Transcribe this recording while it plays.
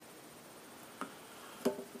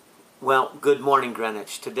Well, good morning,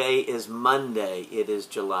 Greenwich. Today is Monday. It is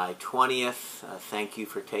July 20th. Thank you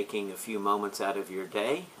for taking a few moments out of your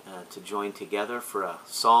day to join together for a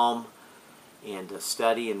psalm and a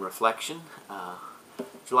study and reflection.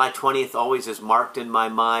 July 20th always is marked in my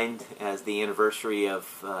mind as the anniversary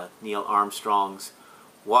of Neil Armstrong's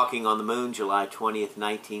walking on the moon, July 20th,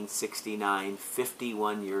 1969,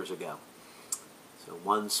 51 years ago. So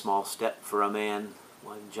one small step for a man,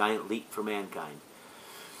 one giant leap for mankind.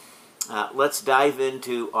 Let's dive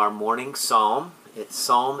into our morning psalm. It's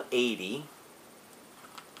Psalm 80,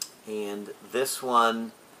 and this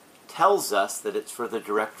one tells us that it's for the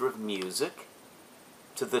director of music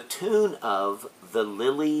to the tune of The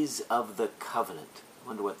Lilies of the Covenant. I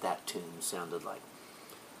wonder what that tune sounded like.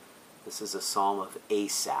 This is a psalm of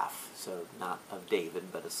Asaph, so not of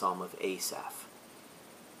David, but a psalm of Asaph.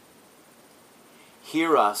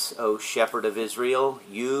 Hear us, O shepherd of Israel,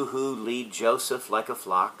 you who lead Joseph like a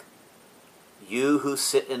flock. You who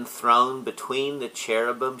sit enthroned between the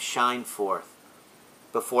cherubim, shine forth.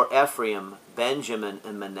 Before Ephraim, Benjamin,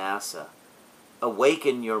 and Manasseh,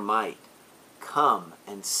 awaken your might. Come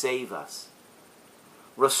and save us.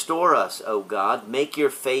 Restore us, O God. Make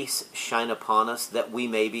your face shine upon us, that we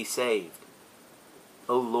may be saved.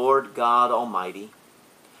 O Lord God Almighty,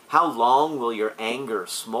 how long will your anger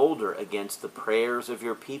smolder against the prayers of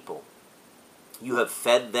your people? You have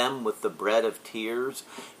fed them with the bread of tears.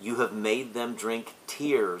 You have made them drink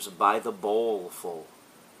tears by the bowlful.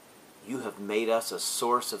 You have made us a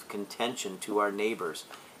source of contention to our neighbors,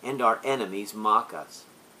 and our enemies mock us.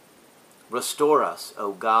 Restore us,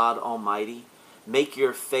 O God Almighty. Make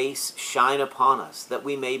your face shine upon us, that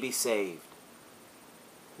we may be saved.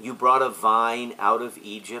 You brought a vine out of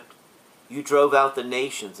Egypt. You drove out the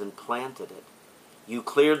nations and planted it. You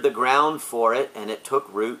cleared the ground for it, and it took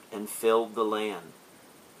root and filled the land.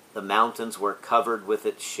 The mountains were covered with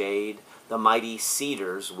its shade, the mighty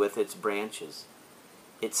cedars with its branches.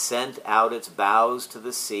 It sent out its boughs to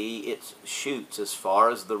the sea, its shoots as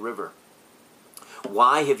far as the river.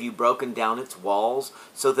 Why have you broken down its walls,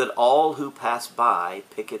 so that all who pass by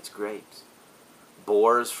pick its grapes?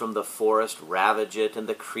 Boars from the forest ravage it, and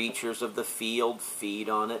the creatures of the field feed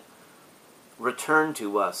on it. Return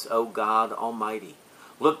to us, O God Almighty.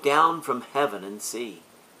 Look down from heaven and see.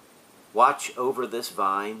 Watch over this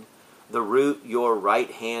vine, the root your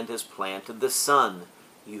right hand has planted, the son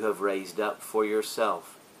you have raised up for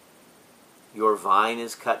yourself. Your vine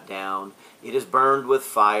is cut down, it is burned with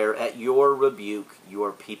fire. At your rebuke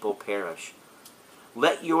your people perish.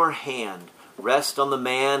 Let your hand rest on the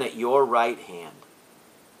man at your right hand,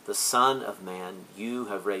 the Son of Man you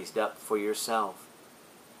have raised up for yourself.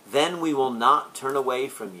 Then we will not turn away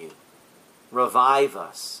from you. Revive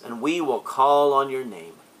us, and we will call on your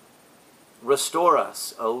name. Restore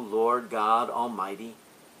us, O Lord God Almighty.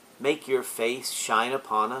 Make your face shine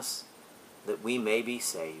upon us, that we may be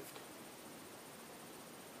saved.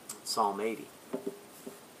 Psalm 80.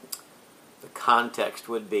 The context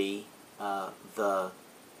would be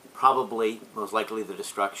probably, most likely, the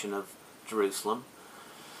destruction of Jerusalem.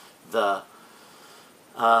 The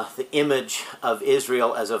image of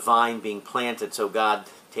Israel as a vine being planted, so God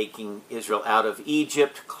taking Israel out of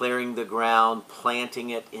Egypt, clearing the ground,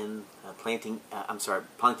 planting Israel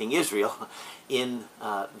in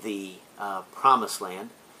the Promised Land,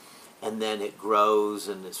 and then it grows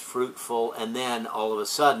and is fruitful, and then all of a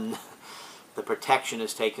sudden the protection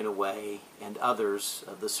is taken away, and others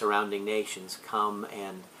of the surrounding nations come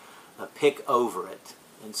and pick over it,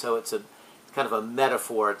 and so it's kind of a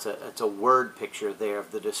metaphor, it's a word picture there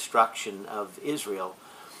of the destruction of Israel.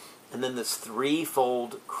 And then this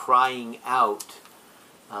threefold crying out,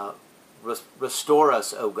 restore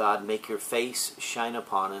us, O God, make your face shine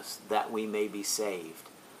upon us, that we may be saved.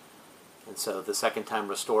 And so the second time,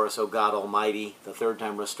 restore us, O God Almighty. The third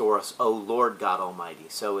time, restore us, O Lord God Almighty.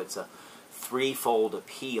 So it's a threefold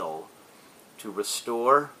appeal to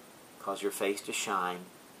restore, cause your face to shine,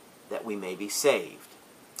 that we may be saved.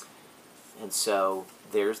 And so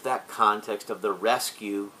there's that context of the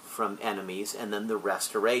rescue from enemies and then the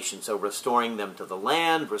restoration. So restoring them to the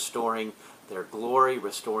land, restoring their glory,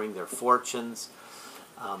 restoring their fortunes.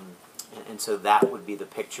 And so that would be the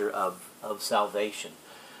picture of salvation.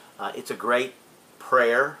 It's a great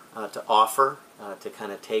prayer to offer, to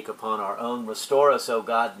kind of take upon our own. Restore us, O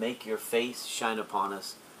God, make your face shine upon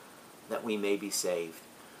us, that we may be saved.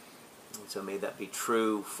 And so may that be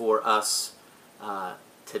true for us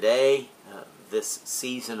today, this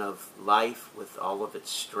season of life with all of its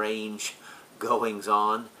strange goings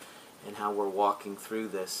on and how we're walking through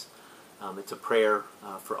this. It's a prayer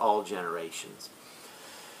for all generations.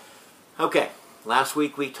 Okay, last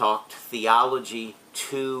week we talked theology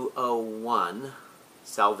 201,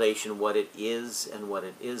 salvation, what it is and what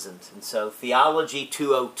it isn't. And so Theology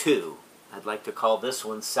 202, I'd like to call this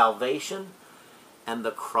one Salvation and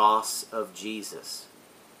the Cross of Jesus.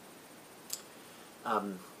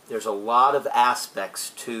 There's a lot of aspects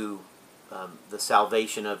to the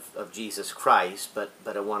salvation of Jesus Christ, but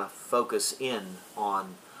I want to focus in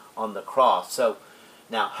on the cross. So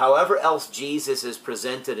now, however else Jesus is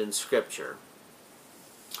presented in Scripture,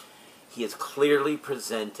 he is clearly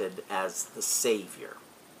presented as the Savior.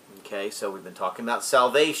 Okay, so we've been talking about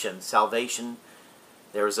salvation. Salvation,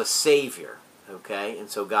 there is a Savior. Okay, and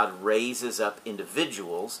so God raises up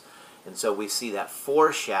individuals, and so we see that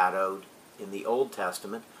foreshadowed in the Old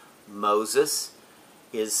Testament. Moses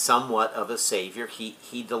is somewhat of a Savior.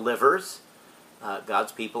 He delivers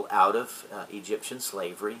God's people out of Egyptian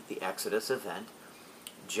slavery, the Exodus event.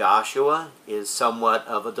 Joshua is somewhat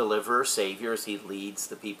of a deliverer, Savior, as he leads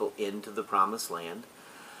the people into the Promised Land.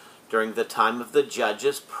 During the time of the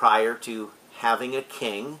judges, prior to having a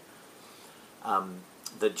king,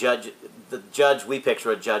 the judge, we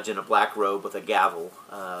picture a judge in a black robe with a gavel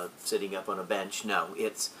sitting up on a bench. No,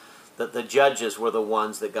 it's the judges were the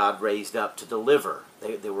ones that God raised up to deliver.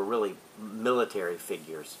 They were really military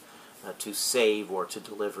figures to save or to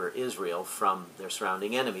deliver Israel from their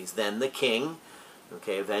surrounding enemies. Then the king.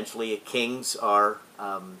 Okay, eventually kings are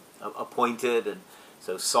appointed, and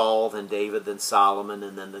so Saul, then David, then Solomon,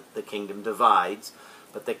 and then the kingdom divides.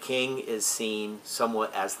 But the king is seen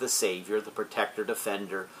somewhat as the Savior, the protector,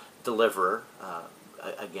 defender, deliverer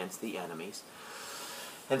against the enemies.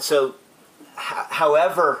 And so,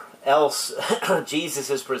 however else Jesus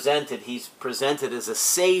is presented, he's presented as a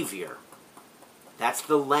Savior. That's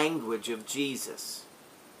the language of Jesus.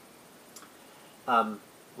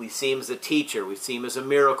 We see him as a teacher. We see him as a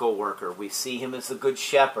miracle worker. We see him as the good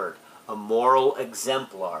shepherd, a moral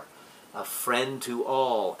exemplar, a friend to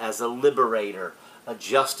all, as a liberator, a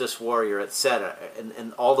justice warrior, etc.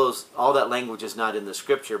 And all that language is not in the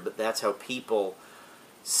Scripture, but that's how people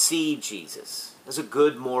see Jesus, as a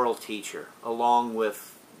good moral teacher, along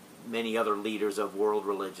with many other leaders of world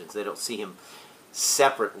religions. They don't see him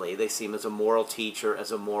separately. They see him as a moral teacher,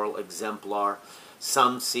 as a moral exemplar.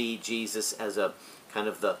 Some see Jesus as a kind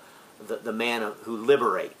of the man who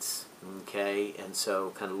liberates. Okay, and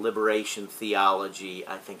so kind of liberation theology.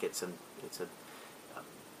 I think it's an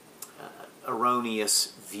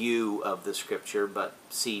erroneous view of the Scripture, but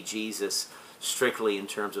see Jesus strictly in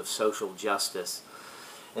terms of social justice.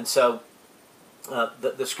 And so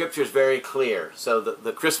the Scripture is very clear. So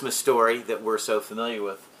the Christmas story that we're so familiar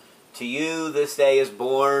with, to you this day is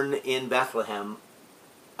born in Bethlehem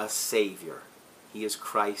a Savior. He is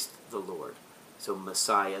Christ the Lord. So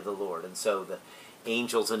Messiah the Lord. And so the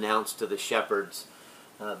angels announced to the shepherds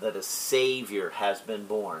that a Savior has been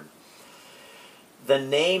born. The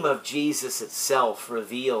name of Jesus itself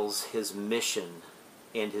reveals his mission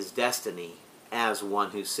and his destiny as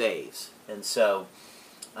one who saves. And so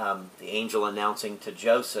the angel announcing to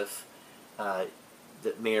Joseph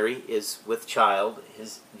that Mary is with child,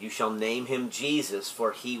 you shall name him Jesus,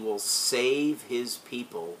 for he will save his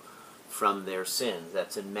people from their sins.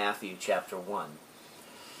 That's in Matthew chapter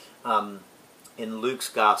 1. In Luke's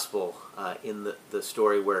Gospel, in the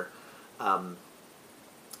story where the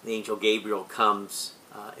angel Gabriel comes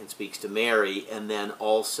and speaks to Mary, and then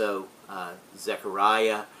also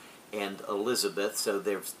Zechariah and Elizabeth, so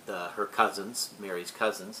there's her cousins, Mary's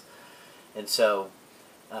cousins. And so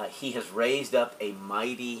he has raised up a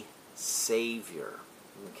mighty Savior.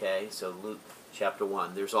 Okay, so Luke chapter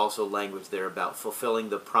 1. There's also language there about fulfilling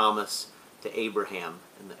the promise to Abraham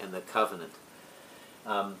and the covenant.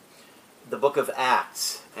 The book of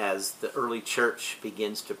Acts, as the early church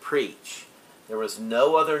begins to preach, there was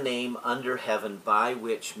no other name under heaven by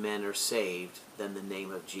which men are saved than the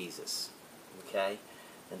name of Jesus. Okay?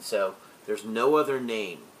 And so there's no other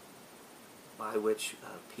name by which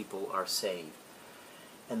people are saved.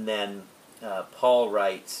 And then Paul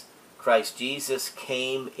writes, Christ Jesus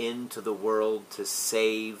came into the world to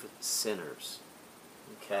save sinners.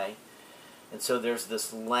 Okay? And so there's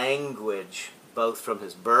this language, both from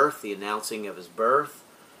his birth, the announcing of his birth,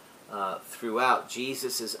 throughout.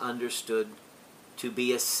 Jesus is understood to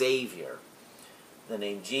be a Savior. The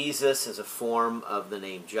name Jesus is a form of the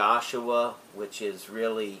name Joshua, which is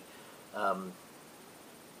really a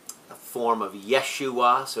form of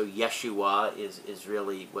Yeshua. So Yeshua is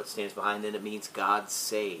really what stands behind it. It means God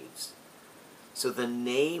saves. So the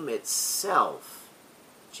name itself,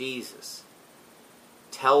 Jesus,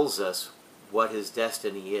 tells us what his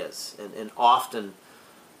destiny is. And often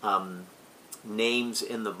names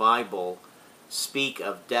in the Bible speak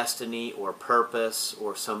of destiny or purpose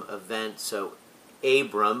or some event. So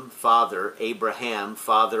Abraham,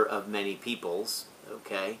 father of many peoples,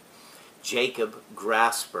 okay? Jacob,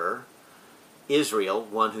 grasper. Israel,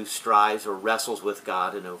 one who strives or wrestles with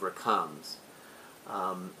God and overcomes.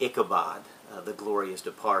 Ichabod, the glory is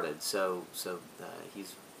departed. So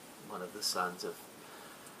he's one of the sons of,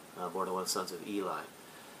 born of one of the sons of Eli.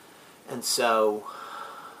 And so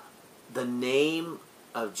the name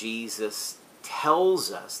of Jesus tells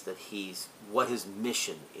us that he's what his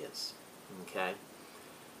mission is. Okay?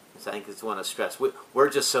 So I think it's one to stress. We're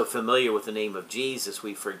just so familiar with the name of Jesus,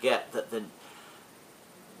 we forget that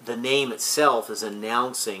the name itself is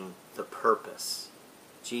announcing the purpose.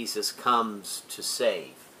 Jesus comes to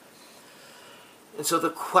save. And so the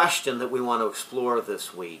question that we want to explore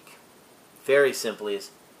this week, very simply,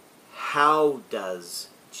 is how does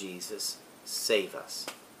Jesus save us?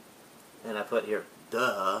 And I put here,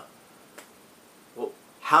 duh. Well,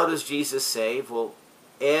 how does Jesus save? Well,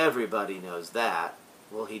 everybody knows that.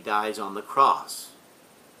 Well, he dies on the cross.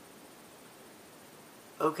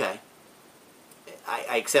 Okay.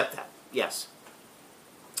 I accept that. Yes.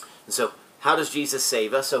 And so, how does Jesus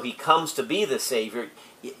save us? So he comes to be the Savior.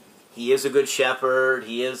 He is a good shepherd.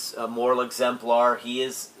 He is a moral exemplar. He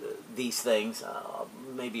is these things.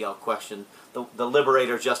 Maybe I'll question the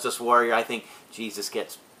liberator, justice warrior. I think Jesus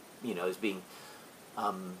gets, is being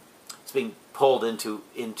pulled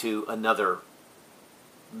into another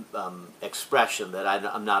expression that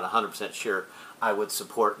I'm not 100% sure I would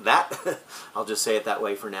support that. I'll just say it that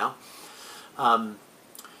way for now.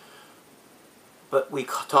 But we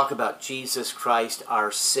talk about Jesus Christ,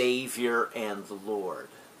 our Savior and the Lord.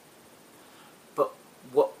 But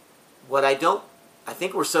what I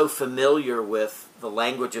think we're so familiar with the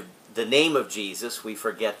language of the name of Jesus, we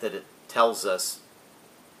forget that it tells us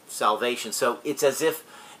salvation. So it's as if,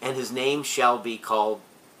 and his name shall be called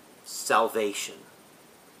salvation.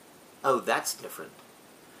 Oh, that's different.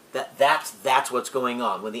 That's what's going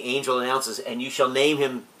on. When the angel announces, and you shall name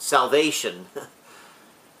him salvation,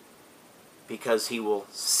 because he will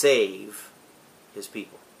save his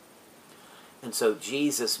people. And so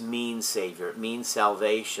Jesus means Savior. It means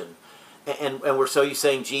salvation. And we're so used to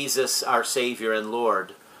saying Jesus, our Savior and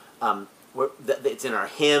Lord. It's in our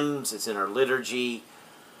hymns. It's in our liturgy.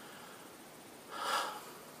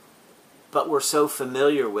 But we're so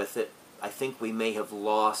familiar with it, I think we may have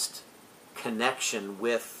lost connection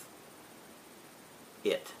with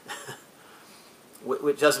it.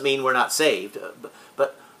 Which doesn't mean we're not saved,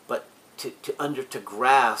 but to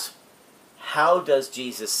grasp, how does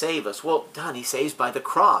Jesus save us? Well, done. He saves by the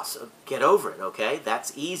cross. Get over it, okay?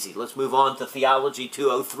 That's easy. Let's move on to Theology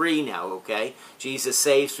 203 now, okay? Jesus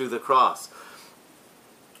saves through the cross.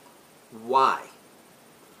 Why?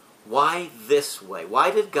 Why this way?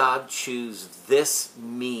 Why did God choose this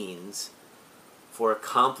means for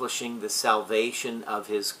accomplishing the salvation of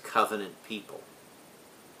his covenant people?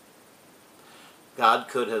 God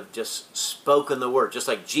could have just spoken the word, just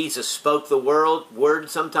like Jesus spoke the word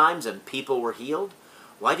sometimes and people were healed.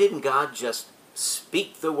 Why didn't God just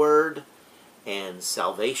speak the word and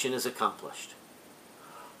salvation is accomplished?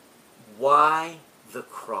 Why the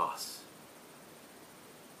cross?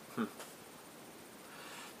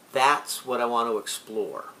 That's what I want to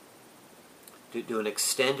explore. To do an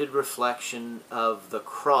extended reflection of the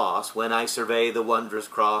cross. When I survey the wondrous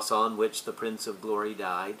cross on which the Prince of Glory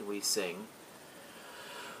died, we sing.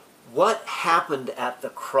 What happened at the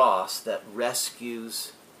cross that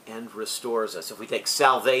rescues and restores us? If we take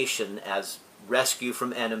salvation as rescue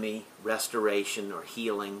from enemy, restoration, or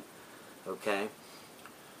healing, okay?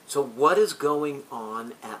 So what is going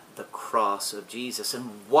on at the cross of Jesus?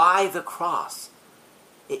 And why the cross?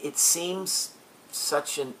 It seems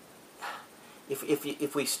such an...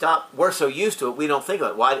 If we stop, we're so used to it, we don't think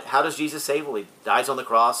of it. Why? How does Jesus save? Well, he dies on the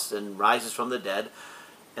cross and rises from the dead.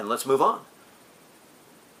 And let's move on.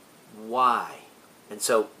 Why? And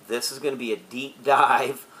so this is going to be a deep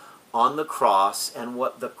dive on the cross and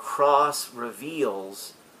what the cross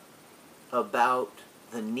reveals about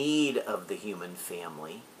the need of the human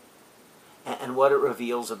family and what it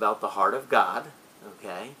reveals about the heart of God,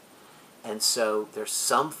 okay? And so there's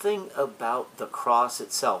something about the cross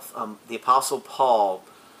itself. The Apostle Paul,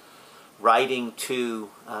 writing to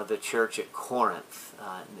the church at Corinth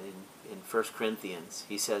in 1 Corinthians,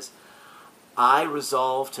 he says, I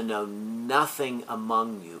resolve to know nothing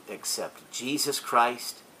among you except Jesus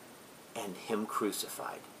Christ and him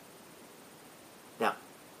crucified. Now,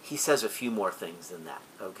 he says a few more things than that,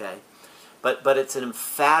 okay? But it's an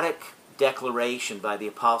emphatic declaration by the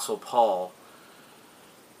Apostle Paul.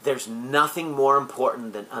 There's nothing more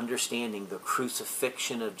important than understanding the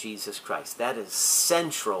crucifixion of Jesus Christ. That is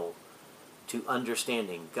central to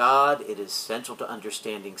understanding God. It is central to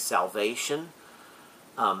understanding salvation.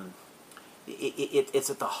 It's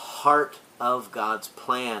at the heart of God's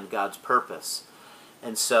plan, God's purpose.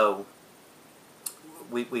 And so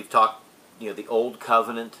we've talked, the Old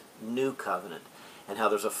Covenant, New Covenant, and how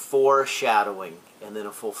there's a foreshadowing and then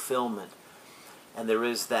a fulfillment. And there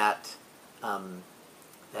is that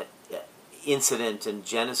incident in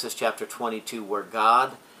Genesis chapter 22 where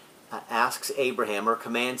God asks Abraham, or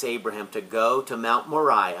commands Abraham, to go to Mount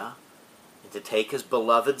Moriah and to take his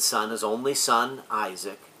beloved son, his only son,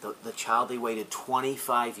 Isaac, the child they waited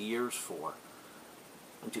 25 years for,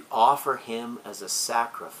 and to offer him as a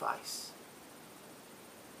sacrifice.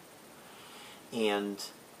 And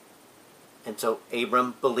so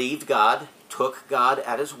Abram believed God, took God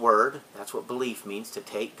at his word. That's what belief means, to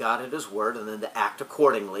take God at his word and then to act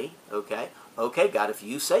accordingly. Okay, God, if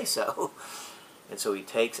you say so. And so he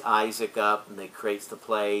takes Isaac up, and they creates the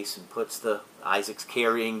place and puts Isaac's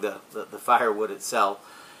carrying the firewood itself.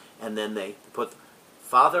 And then they put,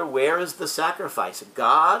 Father, where is the sacrifice?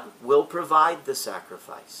 God will provide the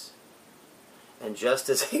sacrifice. And just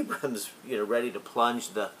as Abram's ready to plunge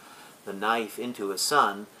the knife into his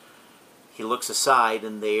son, he looks aside,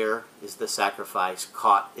 and there is the sacrifice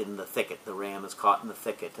caught in the thicket. The ram is caught in the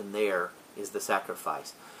thicket, and there is the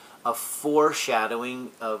sacrifice. A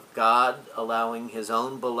foreshadowing of God allowing his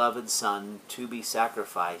own beloved son to be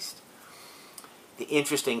sacrificed. The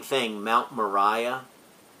interesting thing, Mount Moriah,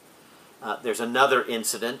 there's another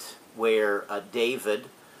incident where David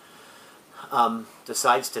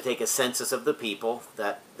decides to take a census of the people.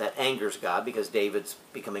 That angers God, because David's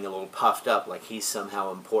becoming a little puffed up, like he's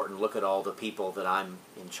somehow important. Look at all the people that I'm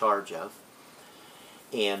in charge of.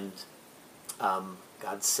 And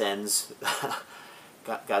God sends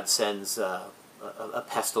a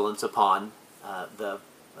pestilence upon the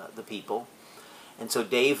people. And so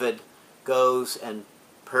David goes and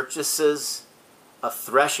purchases a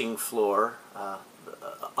threshing floor.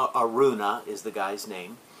 Aruna is the guy's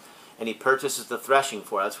name. And he purchases the threshing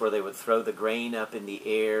floor. That's where they would throw the grain up in the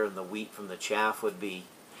air, and the wheat from the chaff would be.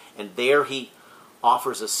 And there he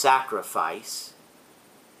offers a sacrifice.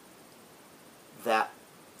 That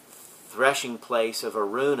threshing place of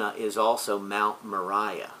Aruna is also Mount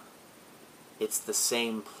Moriah. It's the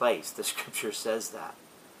same place. The scripture says that.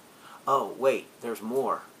 Oh, wait, there's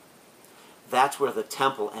more. That's where the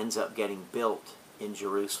temple ends up getting built in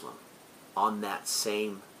Jerusalem, on that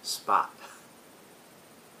same spot.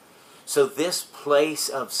 So this place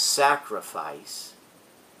of sacrifice,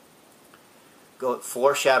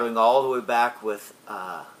 foreshadowing all the way back with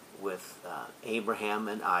Abraham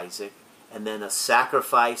and Isaac, and then a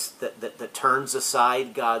sacrifice that turns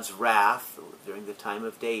aside God's wrath during the time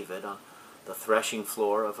of David on the threshing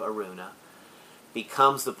floor of Aruna,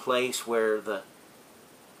 becomes the place where the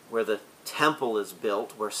temple is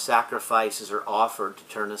built, where sacrifices are offered to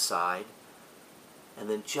turn aside. And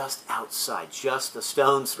then just outside, just a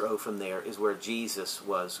stone's throw from there, is where Jesus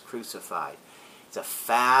was crucified. It's a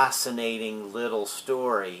fascinating little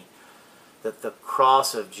story that the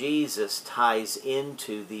cross of Jesus ties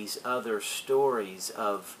into these other stories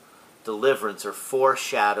of deliverance, or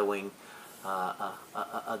foreshadowing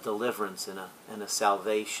a deliverance and a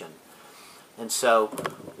salvation. And so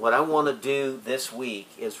what I want to do this week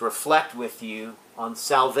is reflect with you on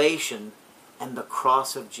salvation and the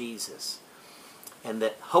cross of Jesus. And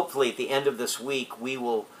that hopefully at the end of this week we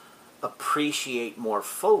will appreciate more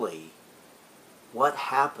fully what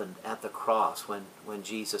happened at the cross when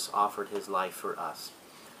Jesus offered his life for us.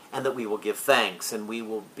 And that we will give thanks, and we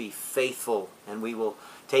will be faithful, and we will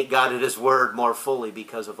take God at his word more fully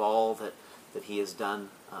because of all that he has done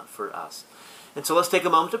for us. And so let's take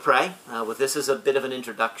a moment to pray. With this as a bit of an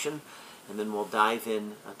introduction, and then we'll dive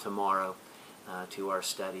in tomorrow to our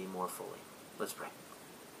study more fully. Let's pray.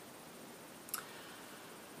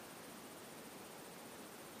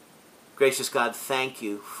 Gracious God, thank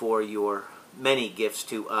you for your many gifts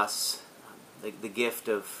to us. The gift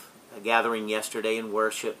of gathering yesterday in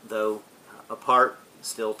worship, though apart,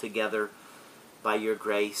 still together by your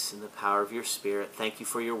grace and the power of your Spirit. Thank you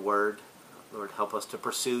for your word. Lord, help us to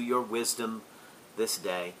pursue your wisdom this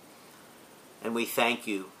day. And we thank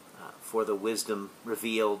you for the wisdom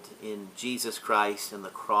revealed in Jesus Christ and the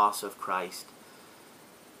cross of Christ.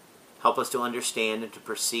 Help us to understand and to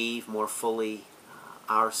perceive more fully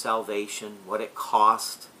our salvation, what it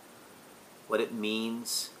cost, what it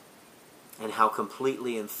means, and how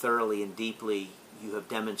completely and thoroughly and deeply you have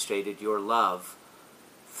demonstrated your love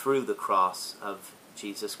through the cross of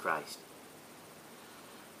Jesus Christ.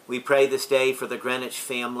 We pray this day for the Greenwich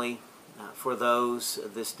family, for those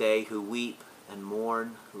this day who weep and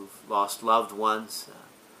mourn, who've lost loved ones.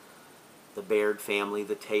 the Baird family,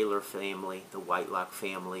 the Taylor family, the Whitelock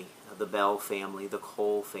family, the Bell family, the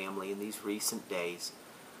Cole family in these recent days.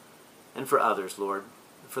 And for others, Lord,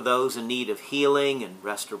 for those in need of healing and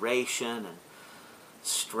restoration and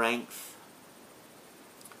strength.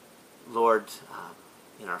 Lord,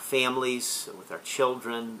 in our families, with our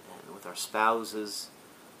children, and with our spouses,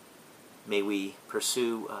 may we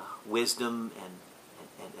pursue wisdom and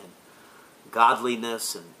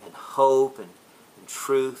godliness and hope and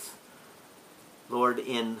truth. Lord,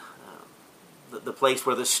 in the place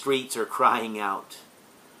where the streets are crying out,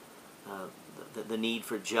 the need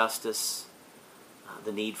for justice,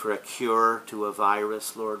 the need for a cure to a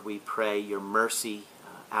virus, Lord, we pray your mercy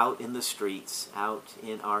out in the streets, out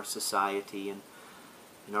in our society and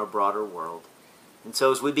in our broader world. And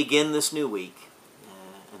so as we begin this new week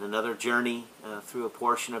and another journey through a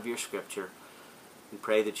portion of your Scripture, we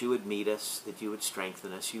pray that you would meet us, that you would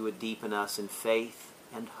strengthen us, you would deepen us in faith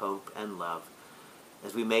and hope and love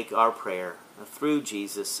as we make our prayer through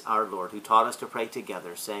Jesus our Lord, who taught us to pray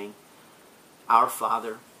together, saying, Our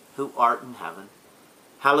Father, who art in heaven,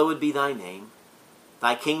 hallowed be thy name.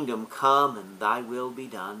 Thy kingdom come and thy will be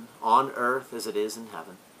done, on earth as it is in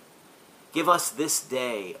heaven. Give us this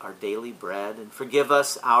day our daily bread, and forgive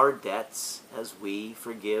us our debts as we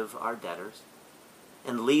forgive our debtors.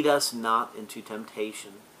 And lead us not into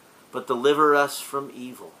temptation, but deliver us from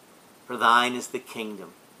evil. For thine is the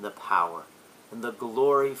kingdom, and the power, and the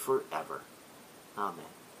glory forever. Amen.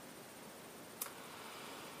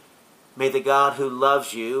 May the God who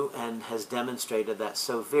loves you and has demonstrated that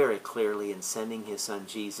so very clearly in sending his Son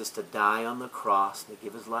Jesus to die on the cross to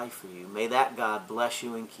give his life for you, may that God bless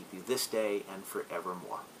you and keep you this day and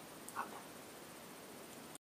forevermore.